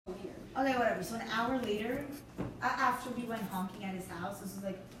Okay, whatever. So an hour later, after we went honking at his house, this was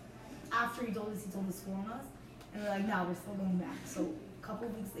like after he told us school on us, and we're like, no, we're still going back. So a couple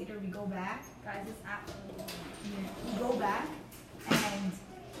weeks later, we go back. Guys, it's absolutely